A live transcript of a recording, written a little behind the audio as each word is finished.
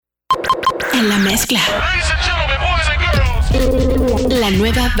En la mezcla. La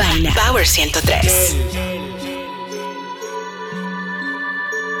nueva vaina. Power 103.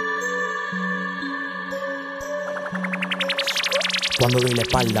 Cuando doy la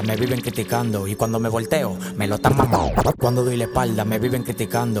espalda me viven criticando y cuando me volteo me lo están mamando. Cuando doy la espalda me viven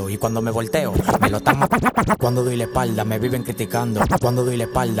criticando y cuando me volteo me lo están mamando. Cuando doy la espalda me viven criticando. Cuando doy la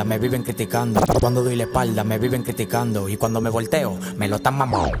espalda me viven criticando. Cuando doy la espalda me viven criticando y cuando me volteo me lo están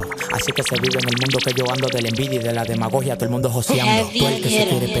mamando. Así que se vive en el mundo que yo ando, de la envidia y de la demagogia, todo el mundo joseando. Tú el que se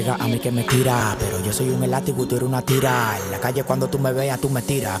quiere pegar a mí que me tira, pero yo soy un elástico y tú eres una tira. En la calle cuando tú me veas tú me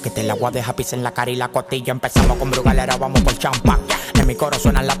tiras, que te la voy a dejar pisar en la cara y la costilla. Empezamos con brugalera, vamos por champán. En mi coro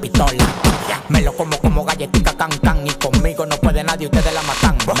suena la pistola. Me lo como galletica can. Y conmigo no puede nadie, ustedes la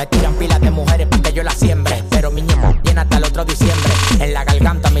matan. Me tiran pilas de mujeres para que yo la siembre, pero mi ñemo llena hasta el otro diciembre. En la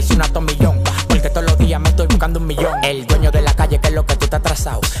garganta me hice una tomillón, porque todos los días me estoy buscando un millón. El dueño de la calle, que es lo que tú te has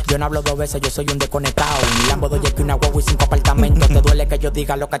trazado. Yo no hablo dos veces, yo soy un desconectado. Mi Lambo doy que una guagua y 5 apartamentos. Te duele que yo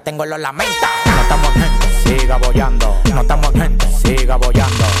diga lo que tengo, lo lamento. No estamos en gente, siga bollando. No estamos en gente, siga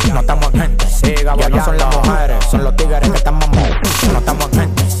bollando. No estamos en gente, siga bollando. Ya no son las mujeres, son los tigres que están mamando. No estamos en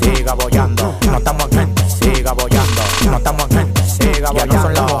gente, siga bollando. No estamos en gente, siga bollando. No estamos en gente, siga bollando. Ya no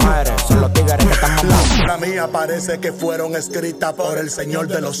son las mujeres, son los tigres que están mamando. La mía parece que fueron escritas por el Señor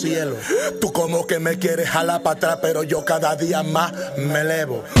de los cielos. Tú como que me quieres jalar para atrás, pero yo cada día más me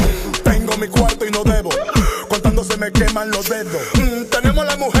elevo. Tengo mi cuarto y no debo, contando se me queman los dedos. Tenemos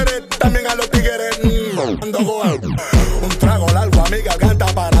las mujeres, también a los tigres. Un trago largo a mi garganta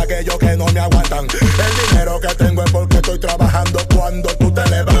para aquellos que no me aguantan. El dinero que tengo es porque estoy trabajando cuando tú te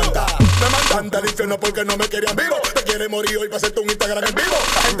levantas. Me mandan del infierno porque no me querían vivo. Te quiere morir hoy para hacerte un Instagram en vivo.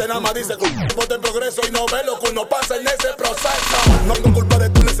 La gente nada más dice que ponte en progreso y no ve lo que uno pasa en ese proceso. No tengo culpa de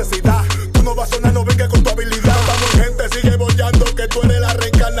tu necesidad, tú no vas a sonar, no vengas con tu habilidad. Estamos en gente, sigue bollando, que tú eres la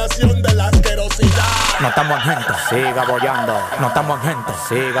reencarnación de la asquerosidad. No estamos en gente, siga bollando. No estamos en gente,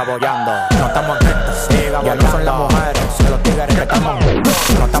 siga bollando. No estamos en gente, siga bollando. Ya no son las mujeres, son los tigres que estamos.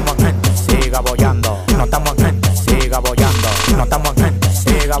 No estamos en gente, siga bollando. No estamos en gente, siga bollando. No estamos en gente,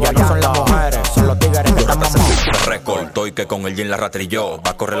 siga bollando. Ya no son las mujeres, son los tigres que estamos. Recortó y que con el jean la ratrilló.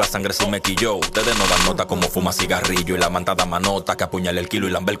 Va a correr la sangre si me quilló. Ustedes no dan nota como fuma cigarrillo. Y la mantada manota que apuñala el kilo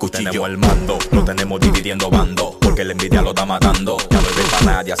y lambe el cuchillo. Tenemos el mando, lo tenemos dividiendo bando, porque la envidia lo está matando. Ya no hay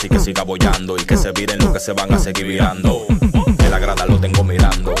para nadie, así que siga bollando. Y que se viren los que se van a seguir virando. De la grada lo tengo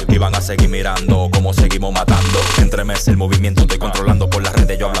mirando y van a seguir mirando como seguimos matando. Entre meses el movimiento estoy controlando. Por las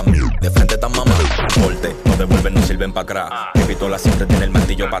redes yo hablan de frente tan mamá. Corte, no devuelven, no sirven pa' atrás. Mi pistola siempre tiene el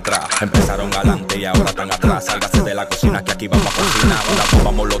martillo pa' atrás. Empezaron adelante y ahora están atrás. Sálgase de la cocina que aquí vamos a cocinar. Ahora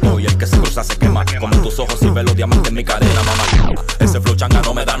vamos los dos y el que se cruza se quema. Como tus ojos y ve los diamantes en mi cadena, mamá. Ese flow changa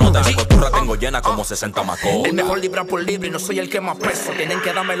no me da nota. De costurra tengo llena como 60 macos. El mejor libra por libre y no soy el que más peso. Tienen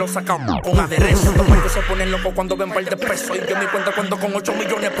que dármelo sacado con aderezo. Los marcos se ponen locos cuando ven par de pesos. Y yo mi cuenta cuento con 8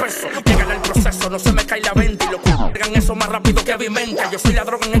 millones de pesos. Llegan el proceso, no se me cae la venta. Y los cargan eso más rápido que Vimenta. Yo soy la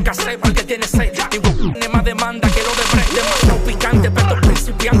droga en el cassette para el que tiene sed. Tiene más demanda que lo de Brest. Demasiado picante, pero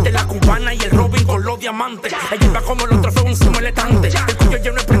principiante. La cubana y el Robin con los diamantes. Ella va como los trofeos encima del estante. El cuello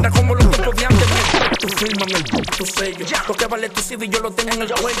lleno de prenda como los tipos de antes. Tu firma, tu sello. Lo que vale tu CD yo lo tengo en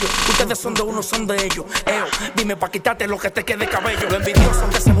el cuello. Ustedes son de uno, son de ellos. Dime pa' quitarte lo que te quede cabello. Los envidiosos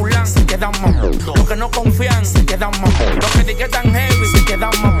que se burlan se quedan mamando. Los que no confían se quedan mamando. Los que dicen tan heavy se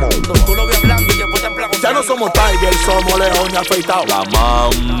quedan mamando. Tú lo ves hablando y después te emplazando. Ya no somos Tiger, somos León y afeitado. La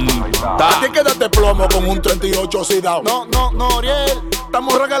manta. Aquí quédate plomo con un 38 oxidado. No, Ariel.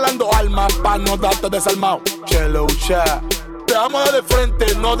 Estamos regalando armas pa' no darte desarmado. Chelo, chat. Te vamos de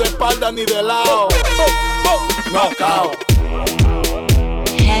frente, no de espalda ni de lado. Knockout.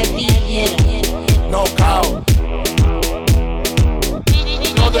 Heavy hitter. Knockout.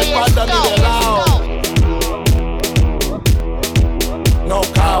 No de espalda ni de lado.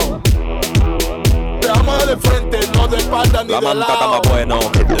 Knockout. Te vamos de frente, no de espalda ni de lado. La manta está más bueno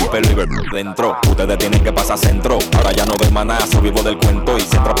que el pelo y dentro. Ustedes tienen que pasar centro. Ahora ya no ven manazo, vivo del cuento. Y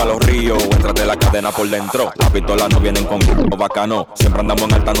si entra pa' los ríos, entras de la cadena por dentro. Las pistolas no vienen con bacano. Siempre andamos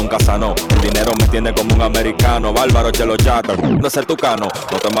en alta, nunca sano. El dinero me tiene como un americano. Bárbaro, chelo chato, no ser tucano.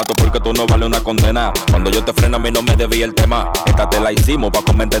 No te mato porque tú no vales una condena. Cuando yo te freno a mí no me debí el tema. Esta te la hicimos pa'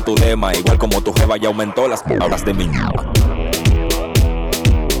 comentar tu tema. Igual como tu jeva ya aumentó las palabras de mi.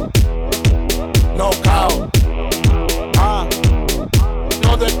 Knockout.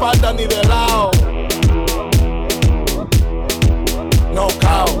 No de espalda ni de lado.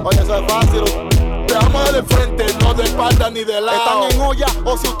 Knockout. Oye, eso es fácil. Te vamos de frente, no de espalda ni de lado. Están en olla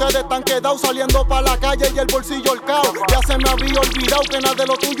o si ustedes están quedados saliendo pa' la calle y el bolsillo el cao. Ya se me había olvidado que nada de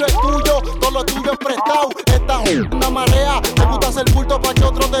lo tuyo es tuyo, todo lo tuyo es prestado. Esta una marea, te gusta hacer bulto pa' que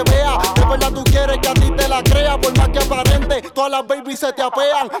otro te vea. Te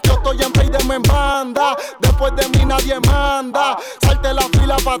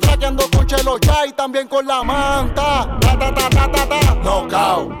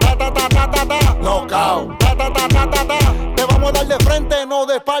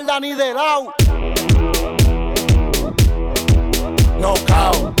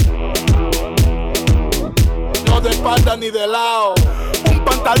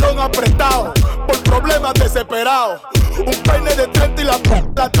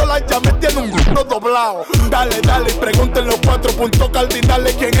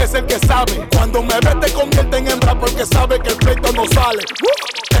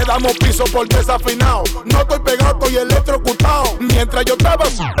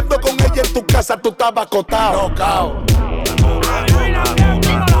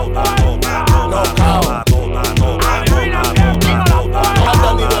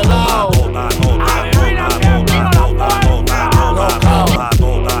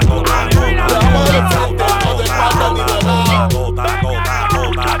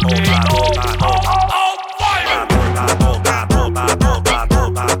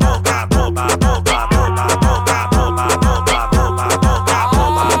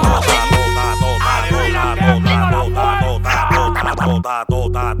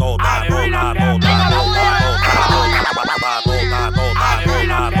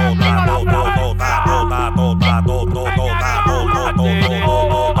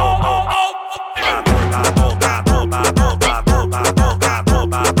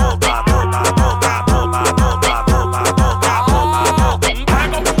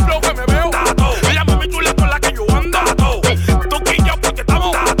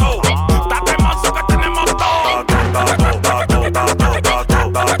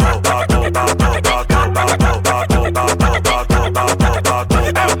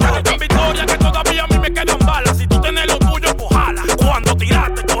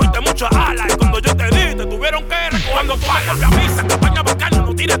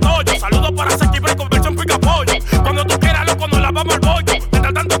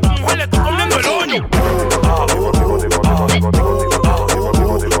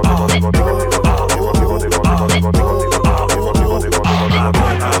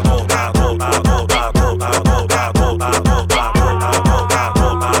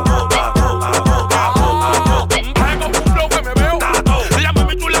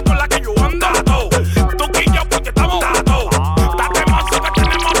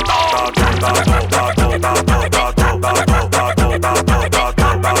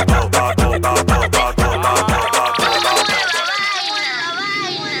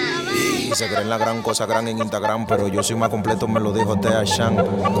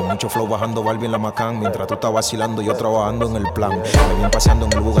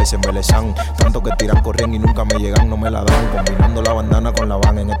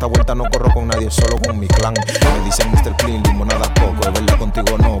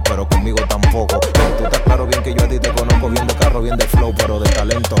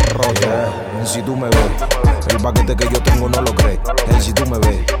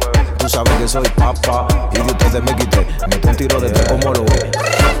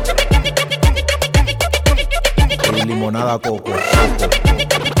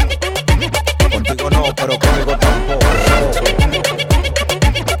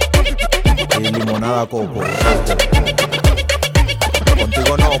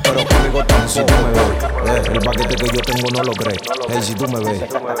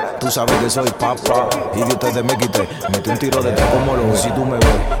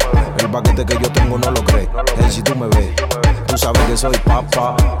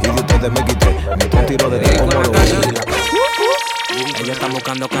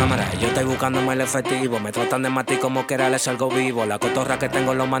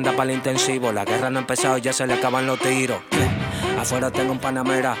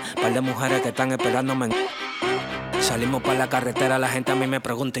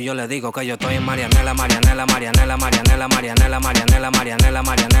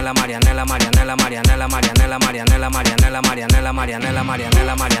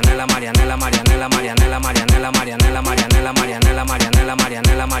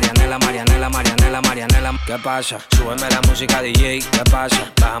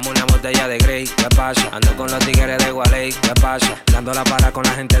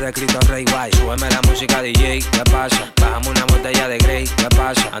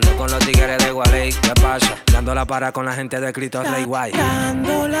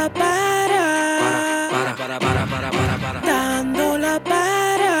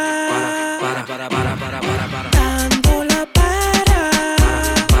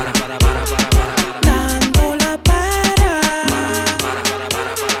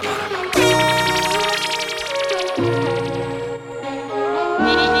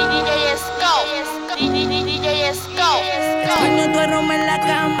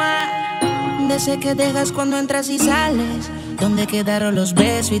 ¿Dónde sé que dejas cuando entras y sales? ¿Dónde quedaron los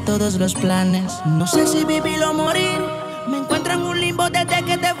besos y todos los planes? No sé si vivir o morir. Me encuentro en un limbo desde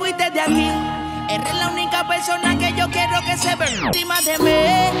que te fuiste de aquí. Eres la única persona que yo quiero que se vea encima de mí.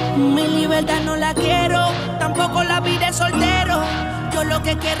 Mi libertad no la quiero, tampoco la vida de soltero. Yo lo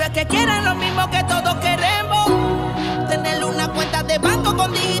que quiero es que quieran lo mismo que todos queremos. Tener una cuenta de banco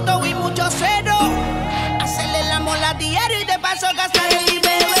con dígitos y muchos ceros. Hacerle el amor a diario y de paso gastar el bebé.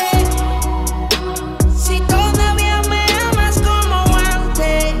 Si todavía me amas como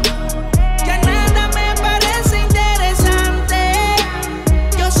antes, ya nada me parece interesante.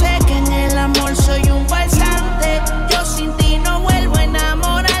 Yo sé que en el amor soy un farsante. Yo sin ti no vuelvo a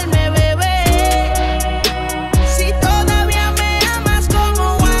enamorarme, bebé. Si todavía me amas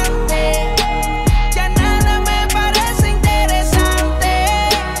como antes, ya nada me parece interesante.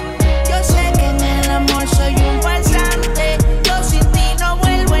 Yo sé que en el amor soy un farsante. Yo sin ti no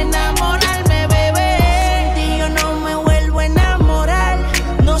vuelvo a enamorarme, bebé. Sin ti yo no me vuelvo a enamorar.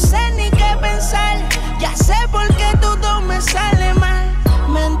 No sé ni qué pensar. Ya sé por qué todo me sale mal.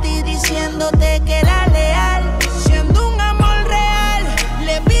 Mentí diciéndote que era leal, siendo un amor real.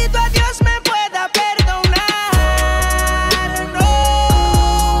 Le pido a Dios me pueda perdonar.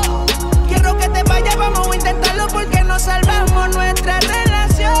 No quiero que te vayas, vamos a intentarlo porque no salvamos nuestra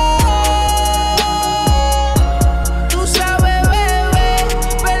relación. Tú sabes, bebé,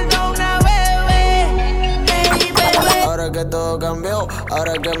 perdona, bebé. Hey, bebé. Ahora que todo cambió,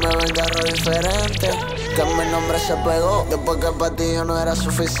 ahora que me ven carro diferente, que mi nombre se pegó después que para ti yo no era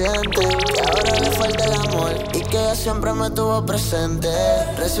suficiente. Y ahora le falta el amor y que ella siempre me tuvo presente.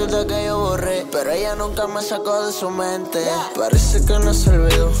 Resulta que yo borré, pero ella nunca me sacó de su mente. Parece que no se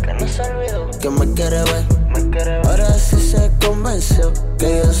olvidó, que me quiere ver. Ahora sí se convenció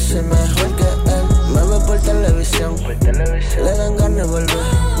que yo soy mejor que él. Me ve por televisión, le dan ganas de volver.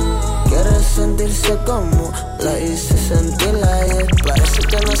 Quiere sentirse como la hice sentir ayer. Parece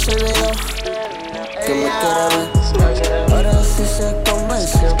que no se olvidó que me quiere ver. Ahora sí se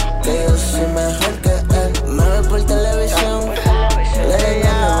convenció que yo soy mejor que él. Me ve por televisión, le dan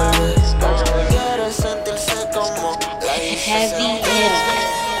ganas de volver. Quiere sentirse como la hice sentir.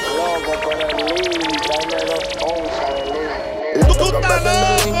 Loco por el link, tráeme 2 onzas de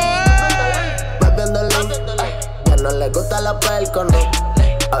link. Bebiendo link, ya no le gusta la pelco, no.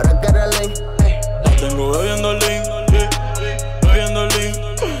 Ahora quiere link. La tengo bebiendo link, bebiendo link.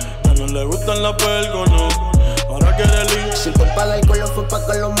 Ya no le gustan la pelco, no. Ahora quiere link. Si te paga el culo fue pa'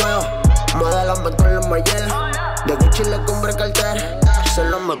 que lo mueva. Modélame con los mayela. De Gucci le compré cartera.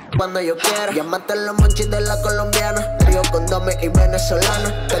 Solo me cuando yo quiera. Llámate los monchis de la colombiana. Río con Domi y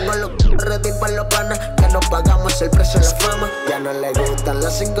venezolana. Tengo los ready para los panas. Que nos pagamos el precio de la fama. Ya no le gustan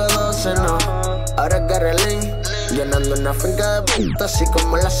las 512, no. Ahora quiere link. Llenando una finca de putas, así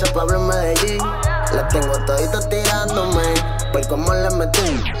como la hace Pablo en Medellín. La tengo todita tirándome, por cómo le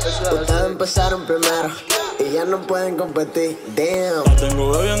metí. Ustedes empezaron primero y ya no pueden competir. Damn. La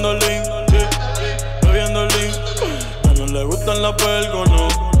tengo bebiendo link, bebiendo link. Ya no le gustan la pelco, no.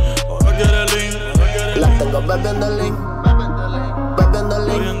 Ahora quiere link, La tengo bebiendo link, bebiendo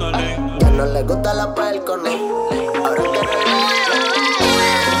link. Ya no le gusta la pelco, no. Ahora quiere link.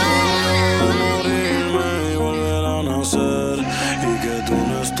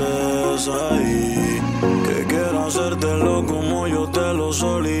 Ahí, que quiero hacértelo como yo te lo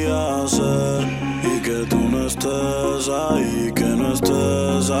solía hacer. Y que tú no estés ahí, que no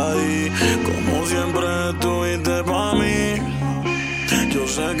estés ahí. Como siempre estuviste pa' mí. Yo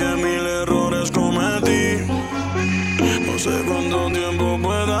sé que 1000 errores cometí. No sé cuánto tiempo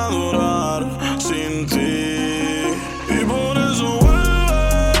pueda durar sin ti. Y por eso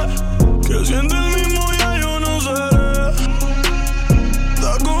vuelve, que siente el mismo ya yo no seré.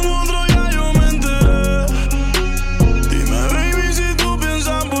 Da como otro.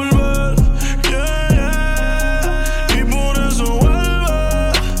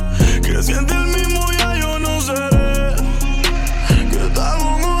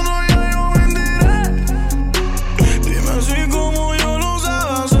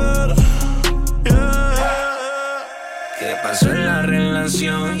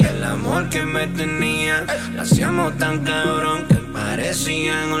 Y el amor que me tenía, lo hacíamos tan cabrón que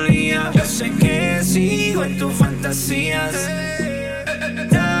parecían un lío. Yo sé que sigo en tus fantasías.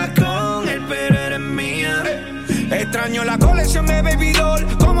 Estás con él, pero eres mía. Extraño la colección de Baby Doll.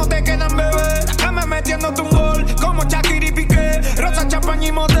 ¿Cómo te quedan, bebé? Déjame metiéndote un gol como Shakira y Piqué. Rosa, champaña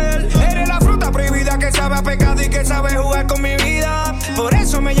y motel.